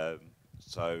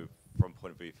 So from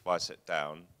point of view, if I sat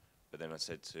down, but then I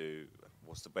said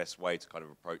what's the best way to kind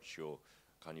of approach your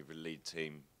kind of lead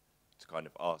team to kind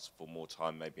of ask for more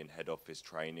time, maybe in head office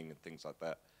training and things like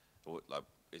that? Or like,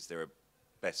 is there a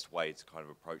best way to kind of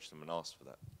approach them and ask for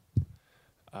that?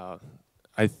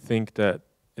 I think that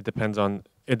it depends on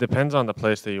the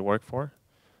place that you work for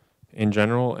in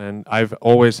general, and I've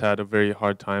always had a very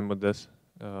hard time with this,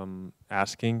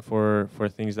 asking for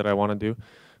things that I want to do.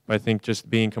 But I think just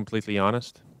being completely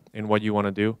honest in what you want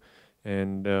to do,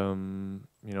 and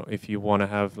you know, if you want to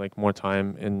have like more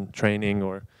time in training,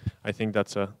 or I think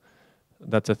that's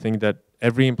a thing that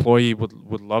every employee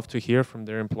would love to hear from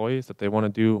their employees, that they want to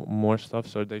do more stuff.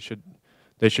 So they should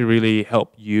really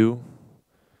help you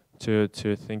to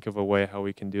think of a way how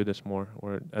we can do this more,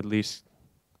 or at least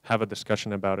have a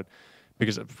discussion about it.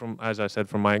 Because as I said,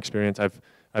 from my experience,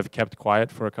 I've kept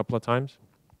quiet for a couple of times,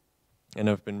 and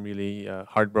I've been really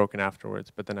heartbroken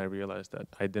afterwards. But then I realized that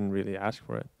I didn't really ask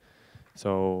for it.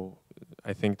 So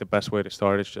I think the best way to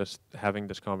start is just having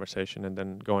this conversation and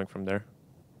then going from there.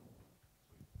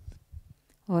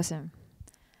 Awesome.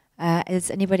 Is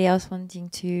anybody else wanting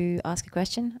to ask a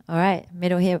question? All right,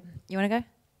 middle here. You want to go?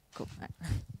 Cool. All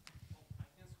right.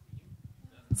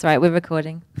 It's all right, we're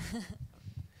recording.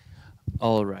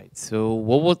 All right. So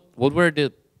what were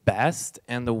the best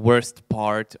and the worst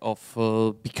part of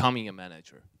becoming a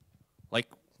manager? Like,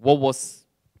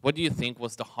 what do you think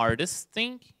was the hardest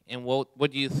thing, and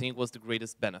what do you think was the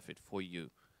greatest benefit for you?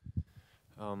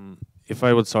 If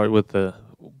I would start with the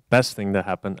best thing that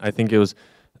happened, I think it was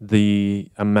the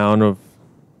amount of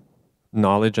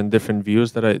knowledge and different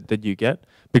views that you get.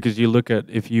 Because you look at,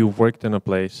 if you worked in a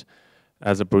place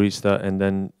as a barista, and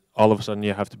then all of a sudden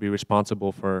you have to be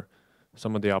responsible for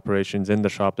some of the operations in the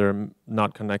shop, they're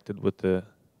not connected with the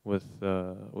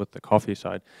coffee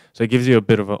side. So it gives you a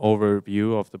bit of an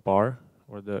overview of the bar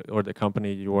or the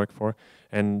company you work for,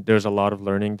 and there's a lot of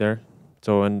learning there.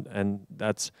 So and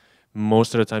that's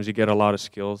most of the times you get a lot of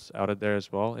skills out of there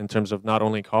as well, in terms of not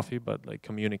only coffee but like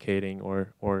communicating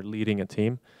or leading a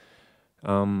team.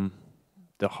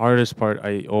 The hardest part,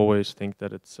 I always think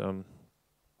that it's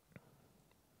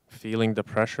feeling the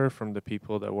pressure from the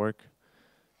people that work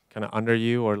kind of under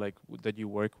you, or like that you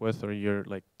work with, or your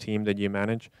like team that you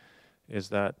manage, is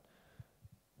that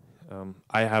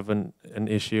I have an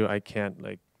issue. I can't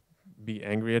like be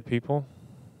angry at people,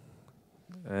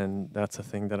 and that's a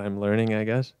thing that I'm learning, I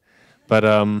guess. But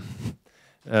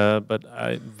but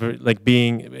like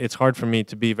being, it's hard for me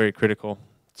to be very critical.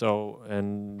 So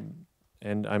and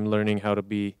I'm learning how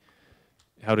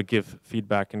to give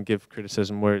feedback and give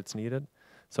criticism where it's needed.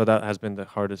 So that has been the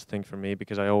hardest thing for me,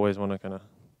 because I always want to kind of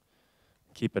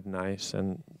keep it nice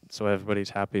and so everybody's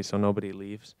happy, so nobody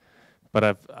leaves.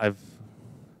 But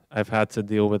I've had to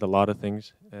deal with a lot of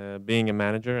things being a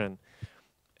manager,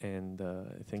 and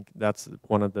I think that's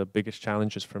one of the biggest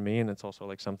challenges for me, and it's also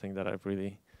like something that I've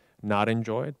really not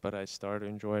enjoyed, but I start to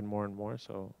enjoy it more and more.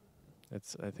 So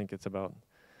I think it's about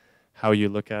how you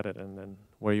look at it and then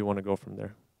where you want to go from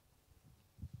there.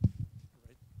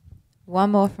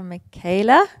 One more from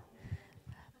Michaela.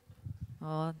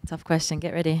 Oh, tough question.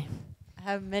 Get ready. I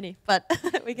have many, but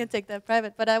we can take that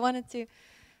private. But I wanted to,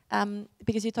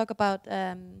 because you talk about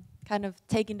kind of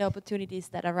taking the opportunities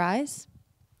that arise,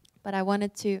 but I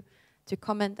wanted to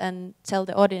comment and tell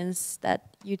the audience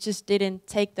that you just didn't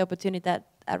take the opportunity that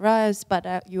arose, but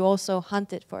you also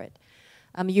hunted for it.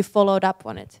 You followed up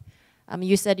on it.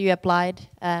 You said you applied.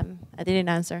 I didn't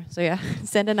answer, so yeah,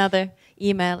 send another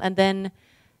email, and then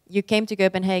you came to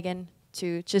Copenhagen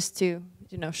to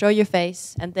show your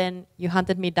face, and then you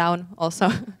hunted me down also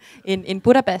in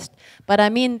Budapest. But I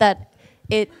mean that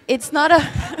it's not a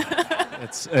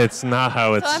it's not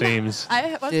how it seems.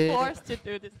 I was forced to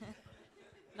do this.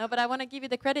 No, but I want to give you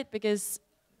the credit, because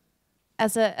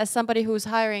as somebody who's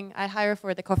hiring, I hire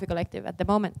for the Coffee Collective at the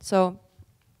moment. So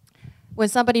when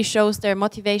somebody shows their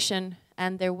motivation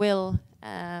and their will,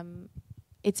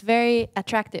 it's very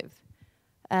attractive.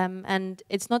 And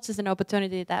it's not just an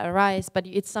opportunity that arises, but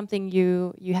it's something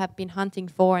you have been hunting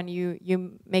for, and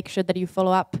you make sure that you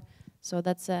follow up. So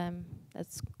that's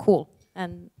cool,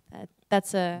 and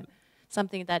that's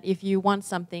something that if you want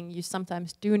something, you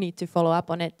sometimes do need to follow up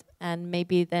on it, and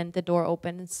maybe then the door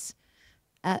opens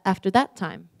after that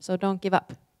time. So don't give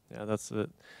up. Yeah, that's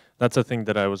a thing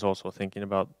that I was also thinking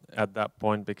about at that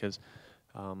point, because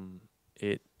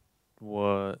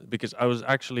because I was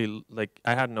actually like,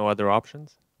 I had no other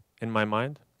options in my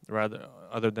mind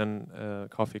other than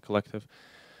Coffee Collective,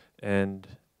 and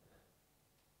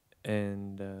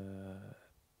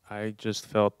I just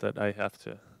felt that I have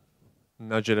to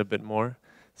nudge it a bit more.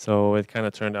 So it kind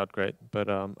of turned out great. But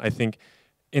I think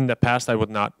in the past I would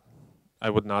not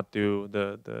do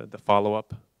the follow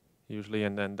up usually,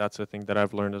 and then that's a thing that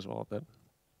I've learned as well, that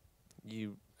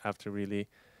you have to really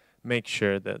make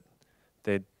sure that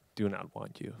they do not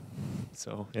want you.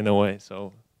 So in a way,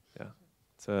 so yeah,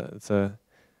 it's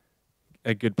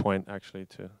a good point actually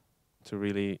to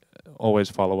really always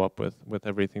follow up with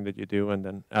everything that you do, and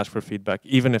then ask for feedback.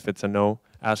 Even if it's a no,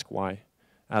 ask why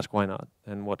not,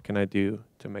 and what can I do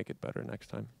to make it better next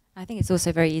time. I think it's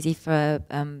also very easy for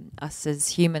us as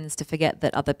humans to forget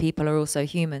that other people are also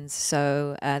humans.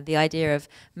 So the idea of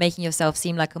making yourself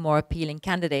seem like a more appealing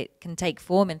candidate can take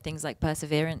form in things like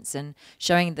perseverance and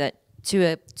showing that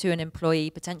to an employee,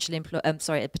 a potential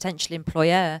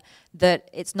employer, that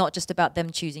it's not just about them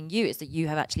choosing you, it's that you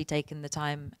have actually taken the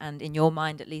time, and in your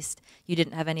mind at least, you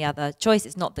didn't have any other choice.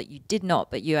 It's not that you did not,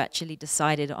 but you actually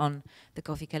decided on the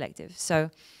Coffee Collective.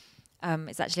 So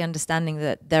it's actually understanding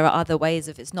that there are other ways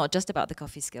of, it's not just about the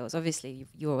coffee skills. Obviously,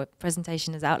 your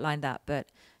presentation has outlined that,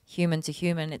 but human to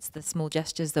human, it's the small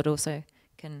gestures that also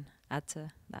can add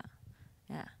to that.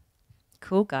 Yeah.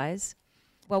 Cool, guys.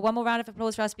 Well, one more round of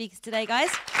applause for our speakers today, guys.